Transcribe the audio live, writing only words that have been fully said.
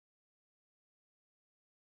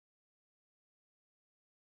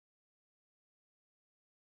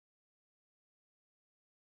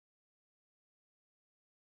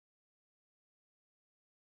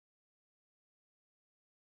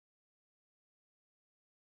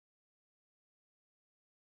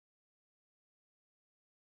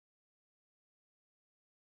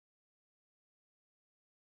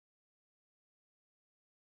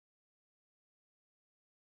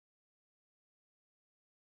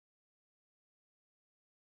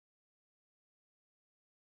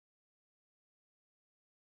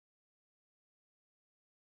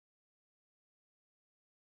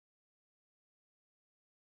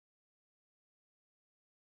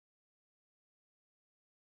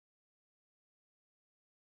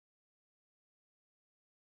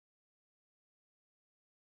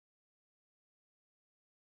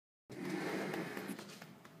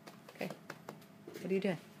What are you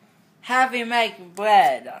doing? Heavy make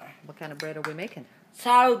bread. What kind of bread are we making?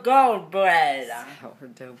 Sourdough bread.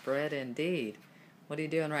 Sourdough bread, indeed. What are you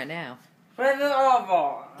doing right now? Put it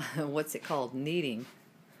over. What's it called? Kneading.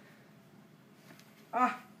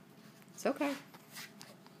 It's okay.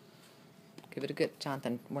 Give it a good,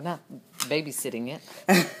 Jonathan. We're not babysitting it.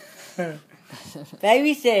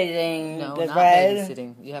 Babysitting No, the not bread.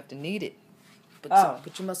 babysitting. You have to knead it.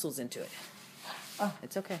 Put your muscles into it. Oh.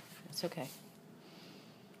 It's okay. It's okay.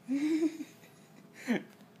 Come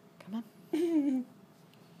on.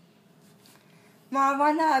 Mom,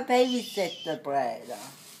 why not babysit the bread?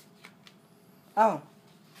 Oh.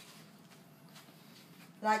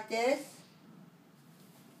 Like this?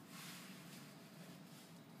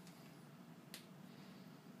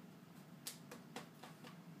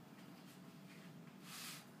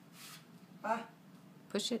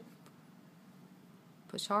 Push it.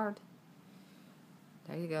 Push hard.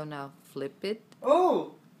 There you go. Now flip it.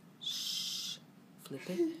 Oh! Shh. Flip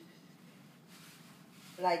it.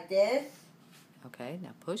 Like this? Okay,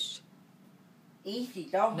 now push. Easy,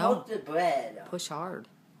 don't No. hold the bread. Push hard.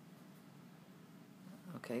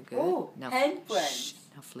 Okay, good. Ooh, now, handprints.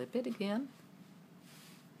 now flip it again.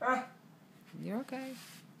 You're okay.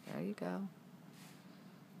 There you go.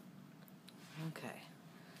 Okay.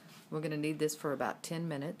 We're going to need this for about 10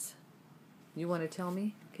 minutes. You want to tell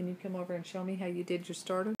me? Can you come over and show me how you did your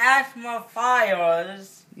starter? Add more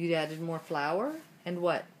fires. You added more flour and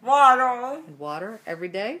what? Water. And water every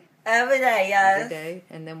day? Every day, yes. Every day.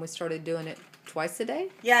 And then we started doing it twice a day?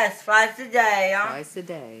 Yes, twice a day. Twice a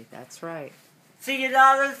day. That's right. See it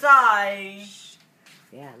on the side.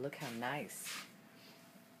 Yeah, look how nice.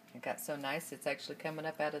 It got so nice it's actually coming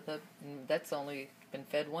up out of the... That's only been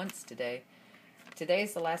fed once today.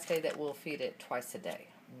 Today's the last day that we'll feed it twice a day.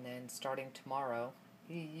 And then starting tomorrow...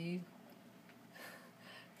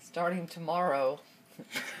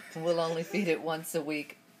 we'll only feed it once a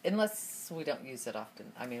week. Unless we don't use it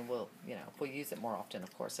often. I mean, if we use it more often,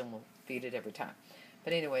 of course, then we'll feed it every time.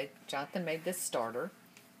 But anyway, Jonathan made this starter.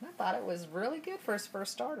 I thought it was really good for his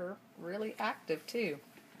first starter. Really active, too.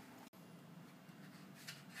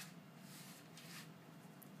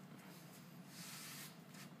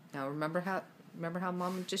 Now, remember how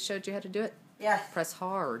Mom just showed you how to do it? Yes. Press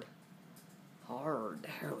hard. Hard.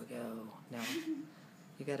 There we go. Now,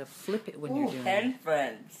 you got to flip it when you're doing it.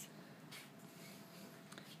 Friends.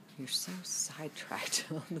 You're so sidetracked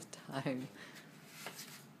all the time.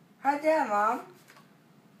 Right there, Mom.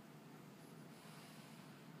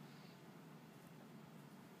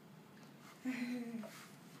 You're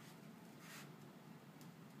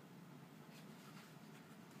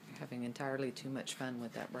having entirely too much fun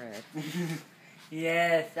with that bread.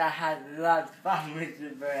 Yes, I had lots of fun with the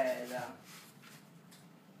bread.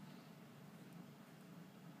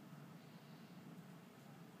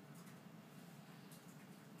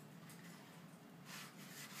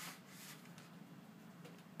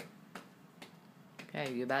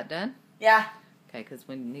 Okay, you about done? Yeah. Okay, because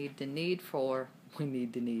we need to knead.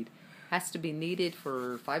 Has to be kneaded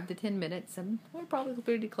for 5 to 10 minutes, and we're probably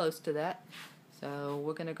pretty close to that. So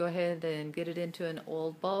we're going to go ahead and get it into an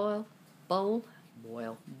oiled bowl,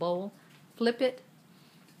 flip it,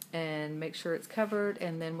 and make sure it's covered,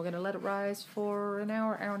 and then we're going to let it rise for an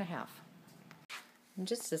hour, hour and a half. And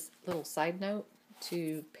just this little side note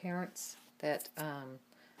to parents that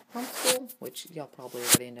homeschool, which y'all probably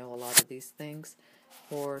already know a lot of these things,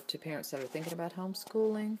 or to parents that are thinking about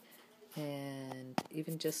homeschooling, and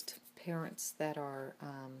even just parents that are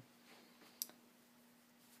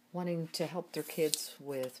wanting to help their kids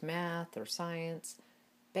with math or science.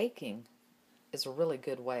 Baking is a really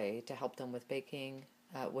good way to help them with baking,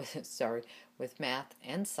 with math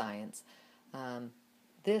and science.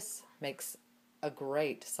 This makes a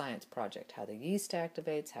great science project, how the yeast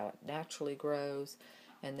activates, how it naturally grows,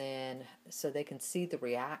 and then so they can see the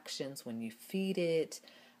reactions when you feed it.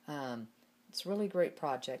 It's a really great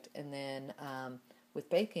project. And then with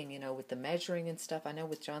baking, with the measuring and stuff, I know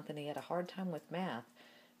with Jonathan he had a hard time with math,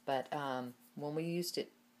 but when we used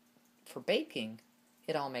it for baking,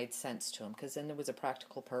 it all made sense to him because then there was a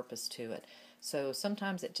practical purpose to it. So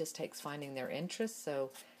sometimes it just takes finding their interest,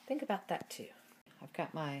 so think about that too. I've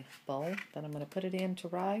got my bowl that I'm going to put it in to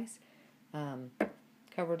rise,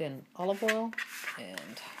 covered in olive oil,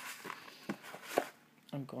 and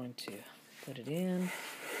I'm going to put it in,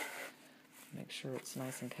 make sure it's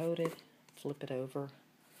nice and coated, flip it over.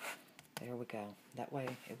 There we go. That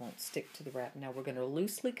way it won't stick to the wrap. Now we're going to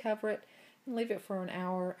loosely cover it and leave it for an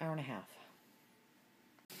hour, hour and a half.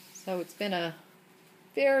 So it's been a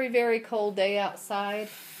very, very cold day outside.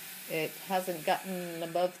 It hasn't gotten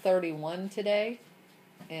above 31 today.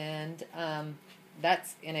 And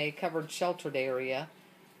that's in a covered, sheltered area.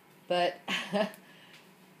 But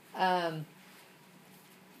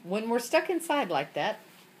when we're stuck inside like that,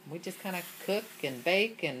 we just kind of cook and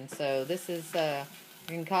bake. And so this is a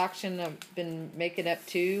concoction I've been making up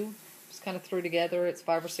too. Just kind of threw together. It's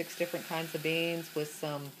 5 or 6 different kinds of beans with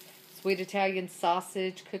some sweet Italian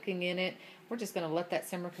sausage cooking in it. We're just going to let that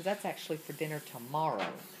simmer because that's actually for dinner tomorrow.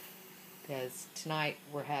 Because tonight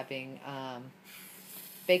we're having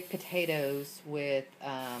baked potatoes with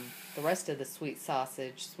the rest of the sweet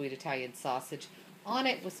Italian sausage, on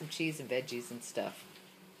it with some cheese and veggies and stuff.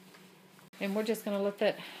 And we're just going to let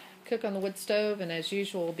that cook on the wood stove. And as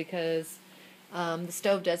usual, because the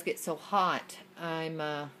stove does get so hot,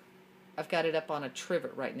 I've got it up on a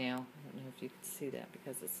trivet right now. I don't know if you can see that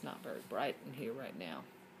because it's not very bright in here right now.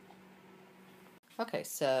 Okay,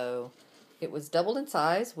 so it was doubled in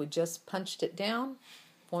size. We just punched it down,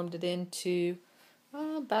 formed it into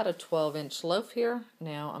about a 12-inch loaf here.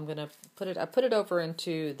 Now I'm going to I put it over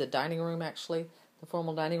into the dining room, actually, the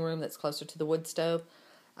formal dining room that's closer to the wood stove.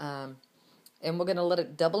 And we're going to let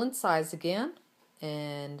it double in size again.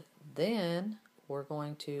 And then we're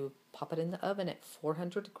going to pop it in the oven at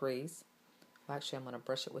 400 degrees. Well, actually, I'm going to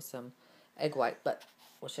brush it with some egg white, but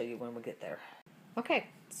we'll show you when we get there. Okay,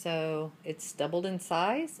 so it's doubled in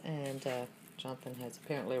size, and Jonathan has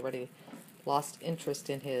apparently already lost interest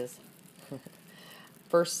in his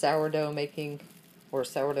first sourdough making, or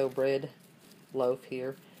sourdough bread loaf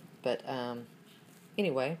here. But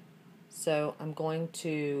anyway, so I'm going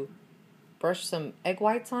to brush some egg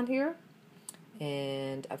whites on here,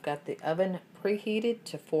 and I've got the oven preheated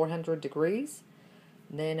to 400 degrees.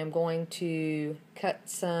 Then I'm going to cut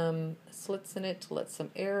some slits in it to let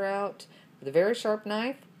some air out with a very sharp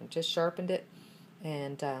knife. I just sharpened it,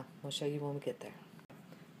 and we'll show you when we get there.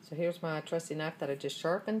 So here's my trusty knife that I just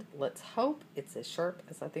sharpened. Let's hope it's as sharp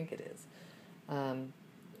as I think it is. I'm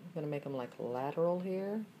going to make them like lateral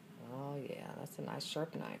here. Oh yeah, that's a nice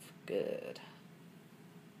sharp knife. Good.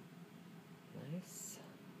 Nice.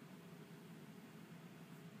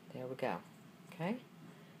 There we go. Okay.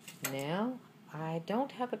 Now, I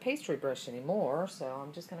don't have a pastry brush anymore, so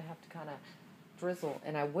I'm just going to have to kind of drizzle.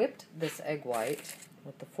 And I whipped this egg white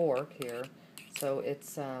with the fork here, so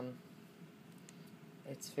it's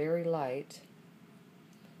very light,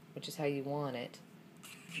 which is how you want it.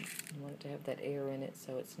 You want it to have that air in it,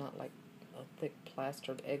 so it's not like a thick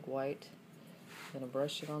plastered egg white. I'm going to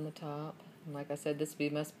brush it on the top. And like I said, this would be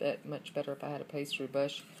much better if I had a pastry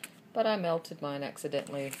brush, but I melted mine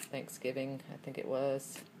accidentally Thanksgiving, I think it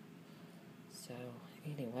was. So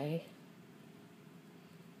anyway,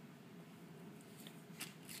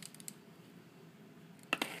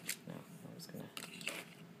 no, I was gonna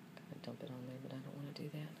dump it on there, but I don't want to do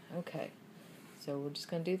that. Okay, so we're just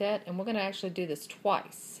gonna do that, and we're gonna actually do this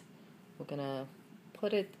twice. We're gonna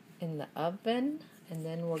put it in the oven, and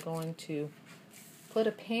then we're going to put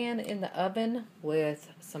a pan in the oven with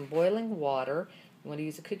some boiling water. You want to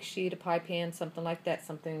use a cookie sheet, a pie pan, something like that,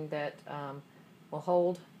 something that will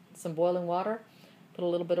hold some boiling water. Put a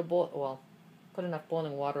little bit of put enough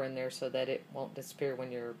boiling water in there so that it won't disappear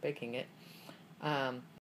when you're baking it.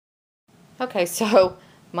 Okay, so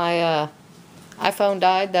my iPhone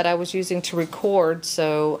died that I was using to record,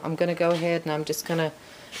 so I'm going to go ahead and I'm just going to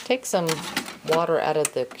take some water out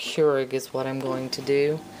of the Keurig is what I'm going to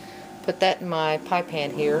do. Put that in my pie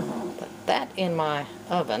pan here, put that in my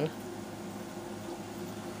oven,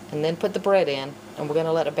 and then put the bread in, and we're going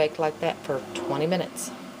to let it bake like that for 20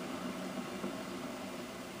 minutes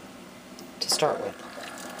to start with.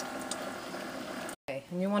 Okay,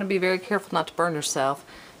 and you want to be very careful not to burn yourself,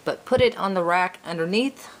 but put it on the rack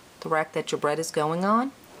underneath the rack that your bread is going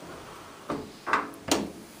on.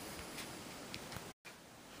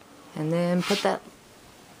 And then put that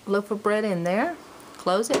loaf of bread in there,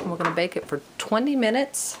 close it, and we're going to bake it for 20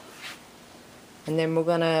 minutes. And then we're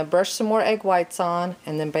going to brush some more egg whites on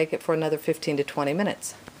and then bake it for another 15 to 20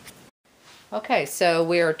 minutes. Okay, so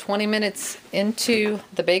we are 20 minutes into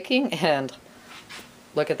the baking, and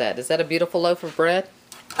look at that. Is that a beautiful loaf of bread?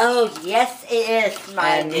 Oh, yes it is, my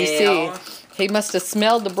dear. And you see, he must have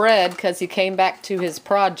smelled the bread because he came back to his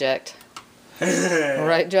project.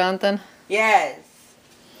 Right, Jonathan? Yes.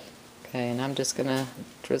 Okay, and I'm just going to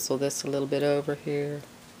drizzle this a little bit over here.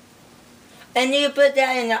 And you put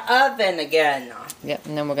that in the oven again. Yep,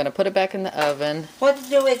 and then we're going to put it back in the oven. What to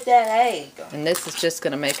do with that egg? And this is just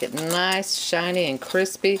going to make it nice, shiny, and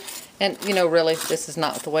crispy. And, you know, really, this is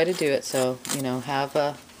not the way to do it. So, you know, have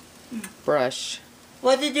a brush.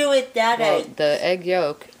 What to do with that egg? The egg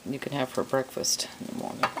yolk you can have for breakfast in the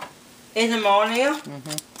morning. In the morning?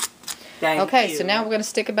 Mm-hmm. Okay, you. so now we're going to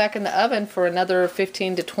stick it back in the oven for another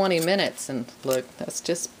 15 to 20 minutes. And look, that's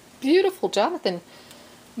just beautiful. Jonathan,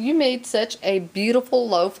 you made such a beautiful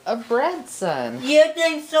loaf of bread, son. You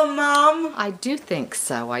think so, Mom? I do think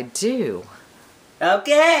so. I do.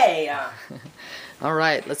 Okay. All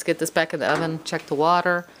right, let's get this back in the oven. Check the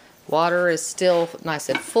water. Water is still nice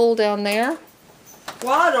and full down there.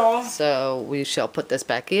 Water. So we shall put this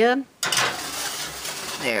back in.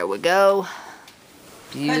 There we go.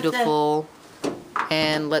 Beautiful.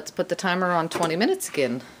 And let's put the timer on 20 minutes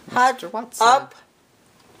again. Hot Mr. Watson. up.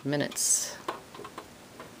 Minutes.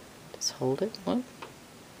 Just hold it. Look.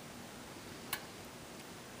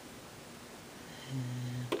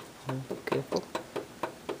 And hold careful.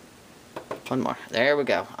 One more. There we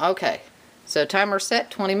go. Okay. So timer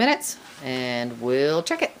set 20 minutes and we'll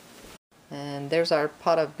check it. And there's our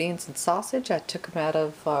pot of beans and sausage. I took them out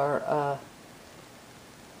of our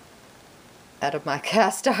out of my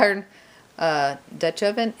cast iron Dutch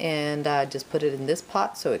oven, and I just put it in this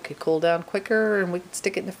pot so it could cool down quicker, and we could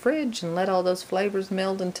stick it in the fridge and let all those flavors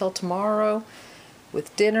meld until tomorrow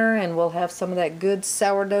with dinner, and we'll have some of that good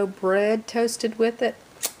sourdough bread toasted with it.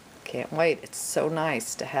 Can't wait. It's so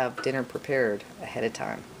nice to have dinner prepared ahead of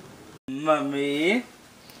time. Mommy.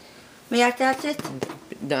 May I touch it?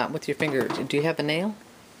 Not with your finger. Do you have a nail?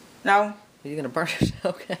 No. Are you going to burn it?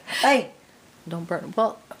 Okay. Hey. Don't burn it.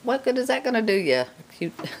 Well, what good is that going to do you?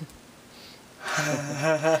 Cute.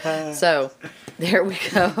 So, there we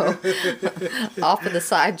go. Off of the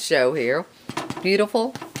sideshow here.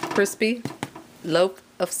 Beautiful, crispy loaf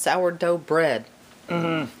of sourdough bread.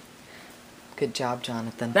 Mm-hmm. Good job,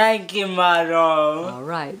 Jonathan. Thank you, Mother. All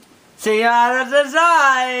right. See you on the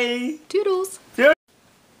side. Toodles. Toodles.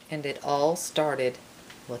 And it all started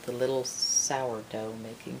with a little sourdough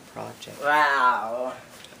making project. Wow.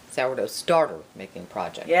 Sourdough starter making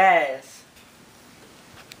project. Yes.